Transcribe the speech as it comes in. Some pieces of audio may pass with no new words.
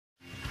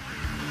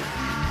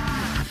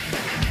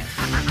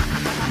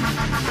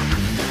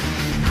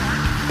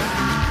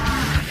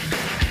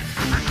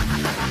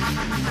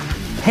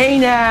Hey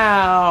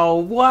now,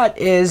 what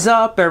is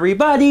up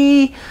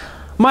everybody?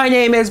 My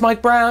name is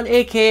Mike Brown,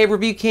 aka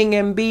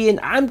ReviewKingMB,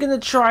 and I'm gonna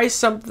try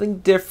something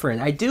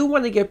different. I do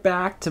want to get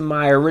back to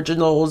my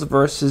originals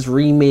versus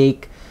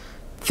remake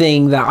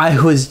thing that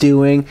I was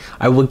doing.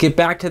 I will get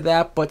back to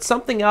that, but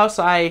something else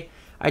I've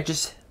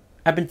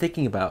been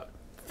thinking about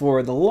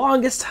for the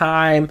longest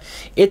time.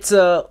 It's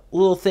a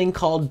little thing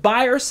called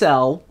buy or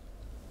sell,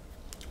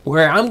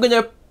 where I'm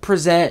gonna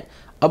present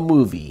a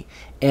movie,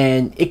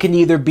 and it can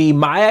either be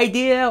my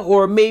idea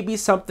or maybe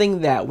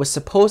something that was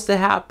supposed to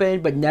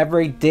happen but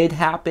never did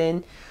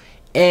happen.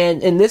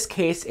 And in this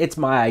case, it's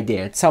my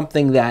idea. It's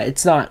something that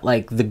it's not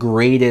like the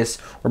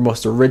greatest or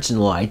most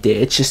original idea.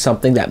 It's just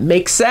something that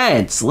makes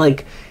sense.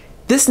 Like,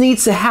 this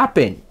needs to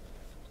happen.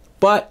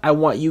 But I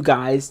want you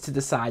guys to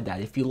decide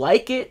that. If you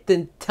like it,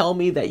 then tell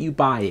me that you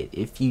buy it.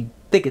 If you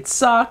think it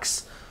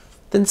sucks,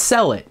 then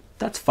sell it.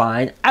 That's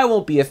fine. I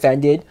won't be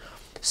offended.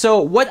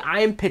 So what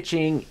I am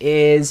pitching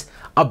is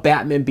a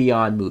Batman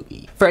Beyond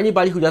movie. For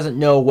anybody who doesn't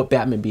know what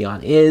Batman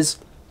Beyond is,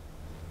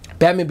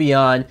 Batman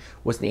Beyond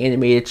was an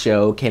animated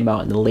show, came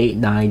out in the late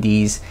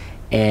 90s,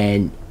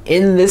 and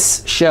in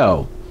this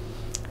show,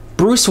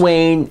 Bruce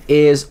Wayne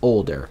is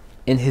older.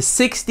 In his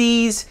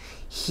 60s,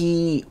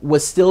 he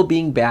was still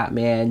being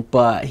Batman,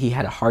 but he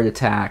had a heart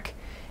attack,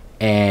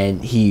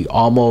 and he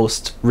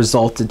almost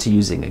resulted to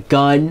using a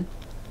gun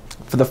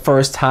for the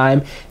first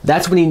time.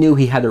 That's when he knew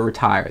he had to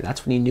retire.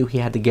 That's when he knew he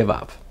had to give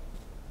up.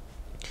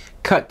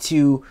 Cut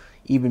to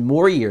even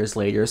more years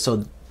later.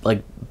 So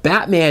like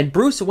Batman,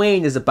 Bruce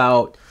Wayne is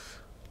about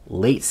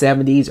late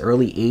 70s,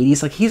 early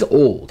 80s. Like, he's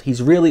old.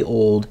 He's really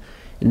old.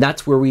 And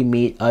that's where we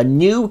meet a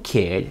new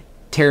kid,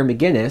 Terry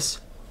McGinnis,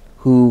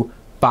 who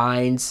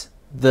finds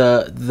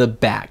the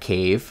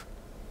Batcave.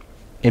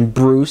 And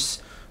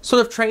Bruce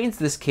sort of trains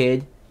this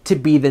kid to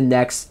be the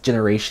next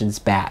generation's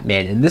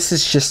Batman. And this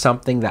is just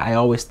something that I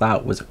always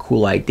thought was a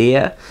cool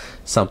idea,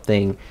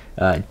 something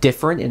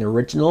different and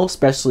original,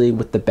 especially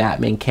with the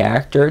Batman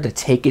character, to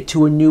take it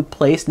to a new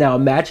place. Now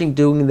imagine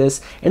doing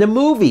this in a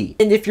movie.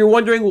 And if you're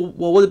wondering,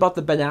 well, what about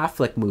the Ben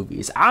Affleck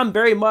movies? I'm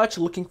very much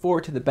looking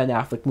forward to the Ben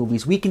Affleck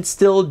movies. We can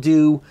still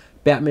do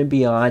Batman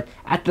Beyond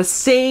at the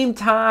same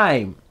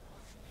time.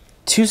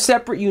 Two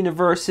separate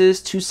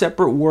universes, two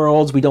separate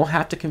worlds. We don't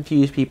have to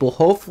confuse people.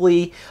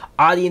 Hopefully,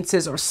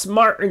 audiences are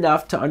smart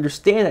enough to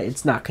understand that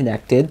it's not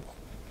connected.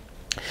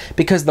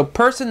 Because the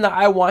person that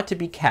I want to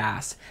be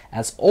cast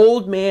as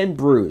Old Man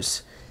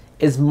Bruce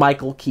is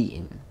Michael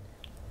Keaton.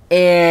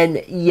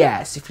 And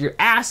yes, if you're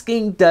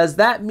asking, does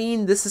that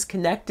mean this is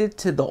connected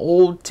to the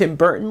old Tim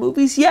Burton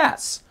movies?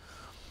 Yes.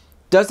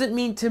 Doesn't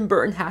mean Tim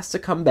Burton has to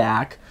come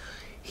back.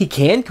 He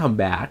can come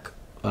back.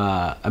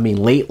 I mean,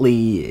 lately,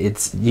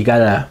 you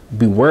gotta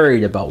be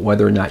worried about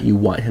whether or not you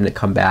want him to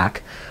come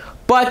back.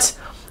 But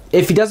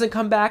if he doesn't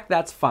come back,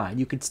 that's fine.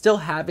 You can still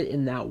have it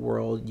in that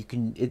world. You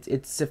can.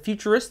 It's a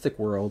futuristic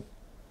world,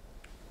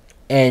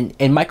 and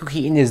Michael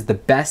Keaton is the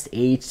best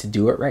age to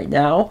do it right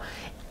now.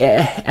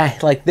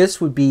 Like,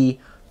 this would be,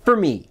 for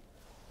me,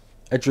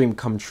 a dream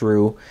come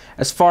true.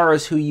 As far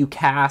as who you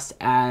cast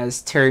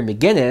as Terry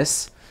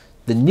McGinnis,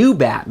 the new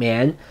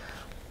Batman,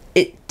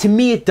 to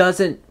me it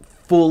doesn't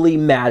fully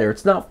matter.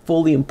 It's not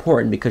fully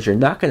important because you're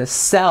not going to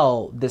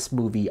sell this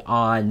movie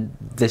on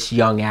this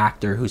young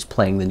actor who's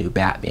playing the new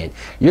Batman.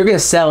 You're going to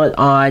sell it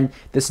on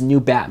this new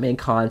Batman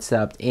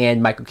concept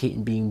and Michael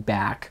Keaton being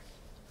back.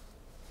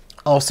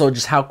 Also,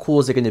 just how cool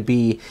is it going to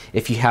be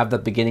if you have the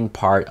beginning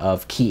part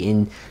of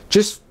Keaton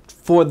just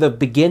for the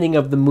beginning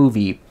of the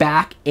movie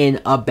back in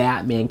a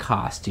Batman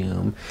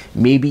costume.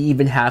 Maybe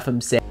even have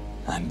him say,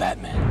 "I'm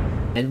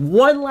Batman." And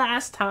one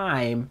last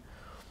time,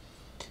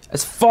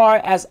 as far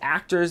as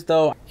actors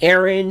though,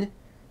 Aaron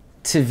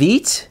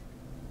Tveit,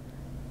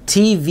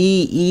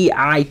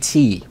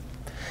 T-V-E-I-T.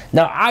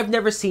 Now, I've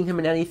never seen him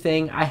in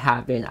anything. I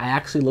haven't. I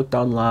actually looked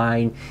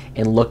online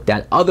and looked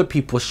at other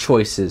people's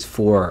choices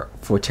for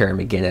Terry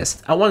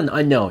McGinnis. I want an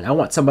unknown. I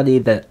want somebody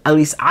that at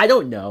least I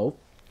don't know.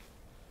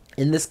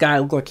 And this guy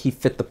looked like he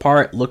fit the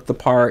part, looked the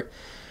part.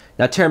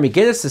 Now, Terry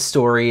McGinnis'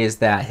 story is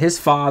that his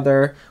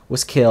father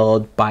was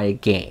killed by a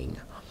gang.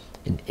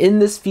 And in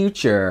this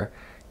future,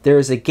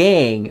 there's a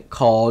gang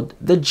called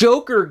the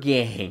Joker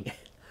Gang.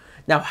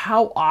 Now,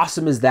 how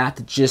awesome is that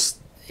to just,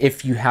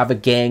 if you have a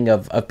gang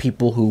of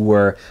people who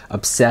were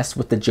obsessed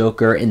with the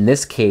Joker, in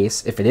this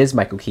case, if it is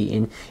Michael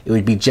Keaton, it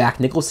would be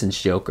Jack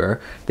Nicholson's Joker.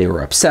 They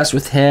were obsessed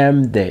with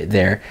him.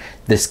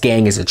 This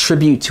gang is a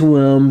tribute to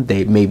him.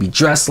 They maybe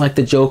dress like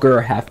the Joker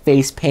or have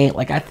face paint.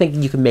 Like, I think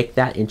you can make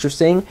that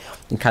interesting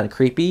and kind of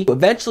creepy.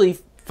 Eventually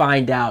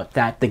find out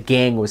that the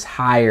gang was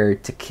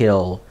hired to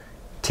kill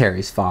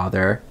Terry's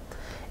father.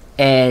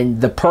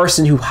 And the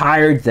person who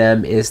hired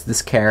them is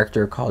this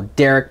character called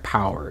Derek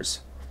Powers.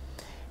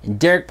 And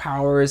Derek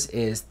Powers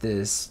is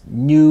this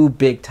new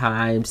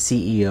big-time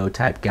CEO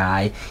type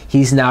guy.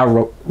 He's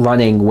now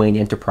running Wayne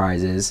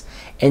Enterprises.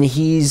 And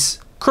he's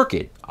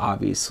crooked,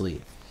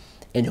 obviously.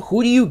 And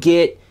who do you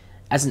get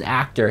as an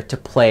actor to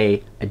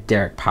play a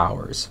Derek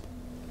Powers?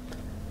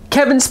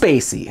 Kevin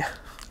Spacey.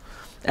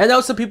 I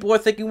know some people are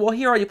thinking, well,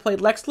 he already played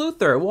Lex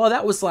Luthor. Well,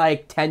 that was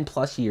like 10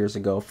 plus years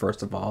ago,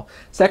 first of all.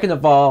 Second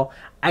of all,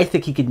 I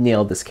think he could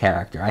nail this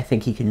character. I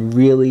think he can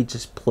really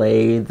just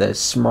play the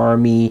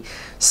smarmy,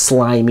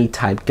 slimy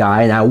type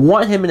guy, and I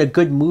want him in a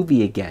good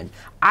movie again.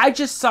 I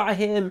just saw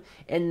him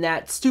in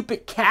that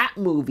stupid cat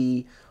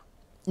movie,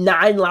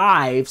 9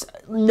 Lives.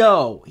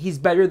 No, he's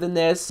better than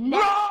this.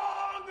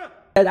 Wrong!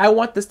 And I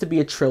want this to be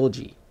a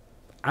trilogy.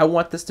 I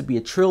want this to be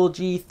a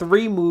trilogy,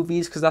 3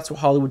 movies, because that's what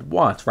Hollywood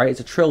wants, right? It's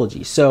a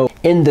trilogy. So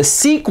in the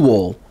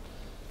sequel,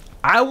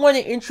 I want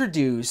to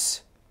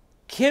introduce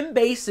Kim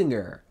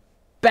Basinger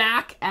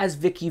back as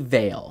Vicky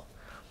Vale.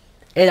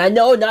 And I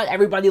know not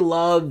everybody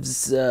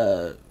loves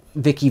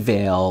Vicky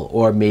Vale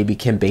or maybe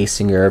Kim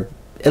Basinger.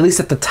 At least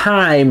at the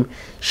time,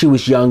 she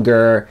was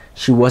younger,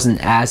 she wasn't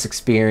as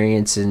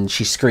experienced, and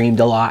she screamed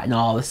a lot and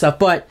all this stuff.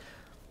 But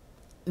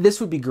this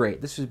would be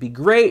great. This would be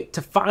great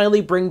to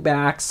finally bring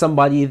back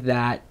somebody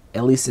that,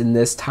 at least in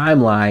this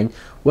timeline,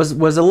 was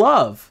a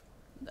love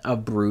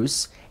of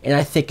Bruce. And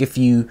I think if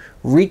you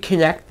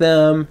reconnect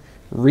them,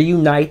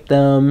 reunite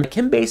them,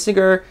 Kim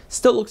Basinger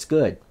still looks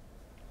good.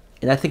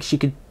 And I think she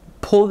could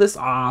pull this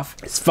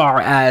off. As far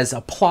as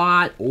a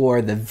plot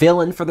or the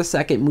villain for the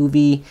second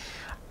movie,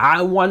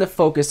 I want to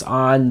focus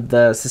on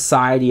the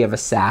Society of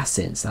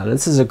Assassins. Now,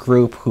 this is a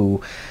group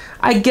who,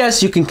 I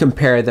guess you can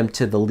compare them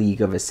to the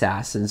League of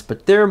Assassins,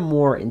 but they're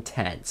more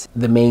intense.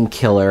 The main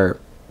killer,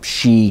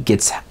 she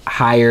gets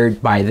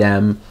hired by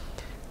them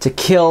to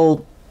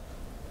kill,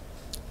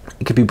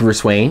 it could be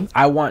Bruce Wayne.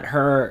 I want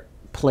her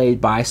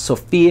played by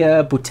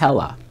Sofia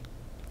Boutella.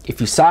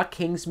 If you saw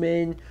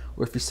Kingsman,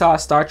 or if you saw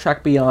Star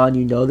Trek Beyond,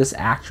 you know this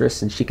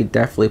actress, and she could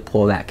definitely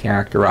pull that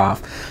character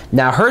off.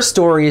 Now, her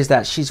story is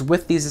that she's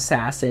with these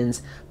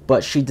assassins,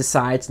 but she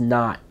decides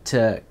not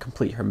to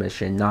complete her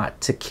mission, not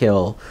to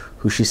kill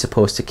who she's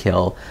supposed to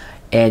kill.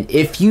 And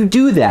if you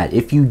do that,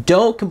 if you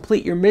don't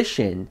complete your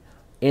mission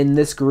in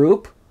this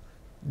group,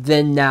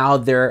 then now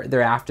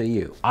they're after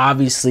you.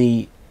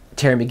 Obviously,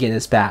 Terry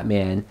McGinnis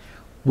Batman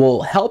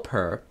will help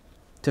her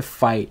to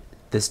fight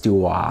this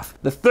duo off.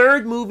 The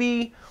third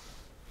movie,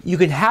 you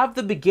can have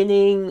the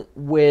beginning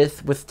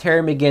with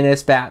Terry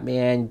McGinnis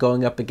Batman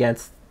going up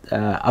against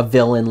a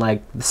villain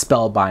like the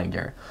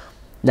Spellbinder.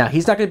 Now,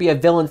 he's not going to be a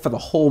villain for the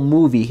whole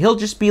movie. He'll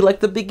just be like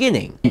the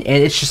beginning. And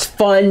it's just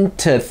fun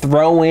to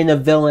throw in a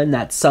villain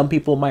that some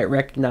people might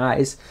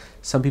recognize,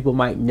 some people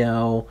might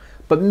know,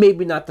 but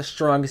maybe not the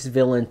strongest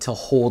villain to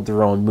hold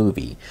their own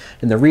movie.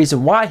 And the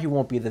reason why he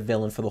won't be the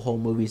villain for the whole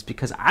movie is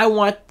because I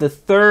want the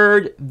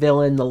third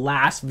villain, the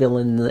last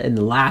villain in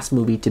the last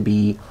movie, to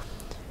be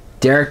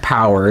Derek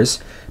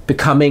Powers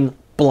becoming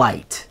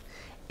Blight.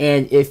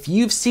 And if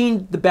you've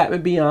seen the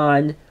Batman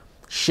Beyond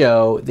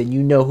show, then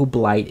you know who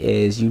Blight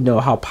is. You know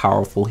how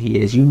powerful he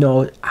is. You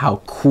know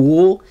how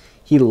cool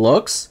he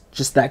looks.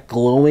 Just that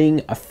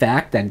glowing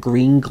effect, that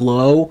green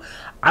glow.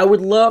 I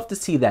would love to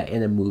see that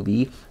in a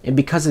movie. And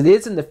because it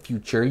is in the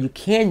future, you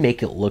can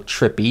make it look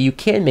trippy. You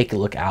can make it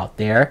look out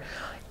there.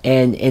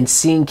 And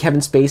seeing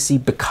Kevin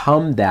Spacey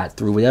become that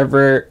through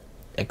whatever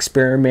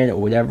experiment or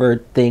whatever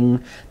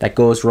thing that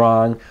goes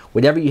wrong,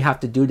 whatever you have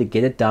to do to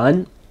get it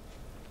done,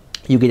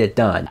 you get it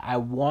done. I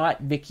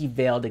want Vicky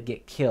Vale to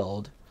get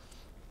killed.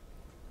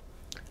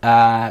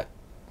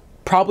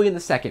 Probably in the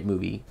second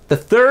movie. The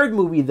third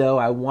movie, though,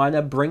 I want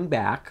to bring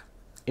back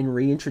and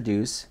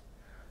reintroduce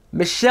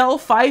Michelle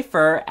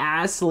Pfeiffer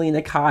as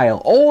Selina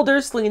Kyle.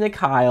 Older Selina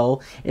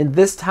Kyle, and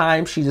this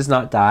time she does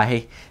not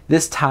die.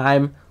 This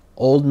time,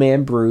 old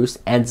man Bruce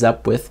ends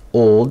up with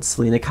old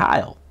Selina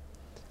Kyle.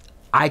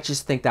 I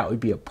just think that would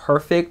be a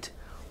perfect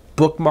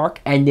bookmark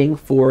ending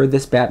for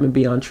this Batman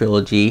Beyond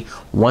trilogy.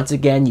 Once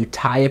again, you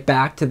tie it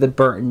back to the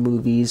Burton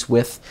movies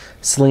with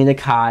Selina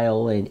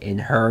Kyle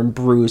and her and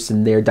Bruce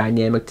and their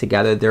dynamic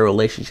together, their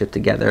relationship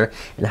together,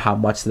 and how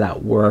much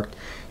that worked.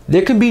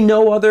 There can be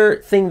no other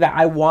thing that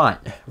I want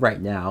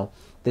right now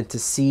than to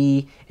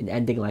see an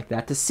ending like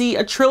that, to see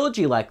a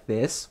trilogy like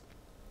this.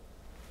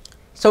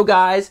 So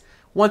guys,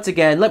 once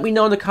again, let me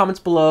know in the comments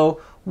below,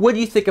 what do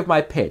you think of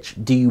my pitch?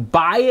 Do you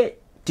buy it?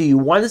 Do you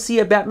want to see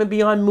a Batman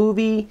Beyond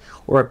movie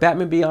or a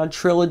Batman Beyond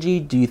trilogy?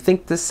 Do you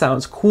think this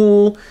sounds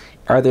cool?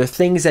 Are there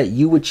things that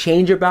you would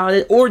change about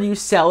it? Or do you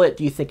sell it?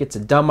 Do you think it's a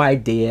dumb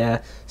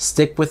idea?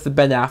 Stick with the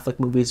Ben Affleck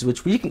movies,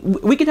 which we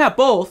can have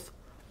both.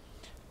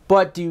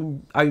 But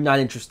are you not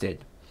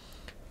interested?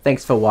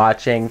 Thanks for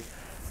watching.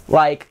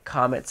 Like,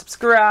 comment,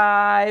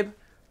 subscribe.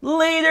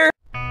 Later.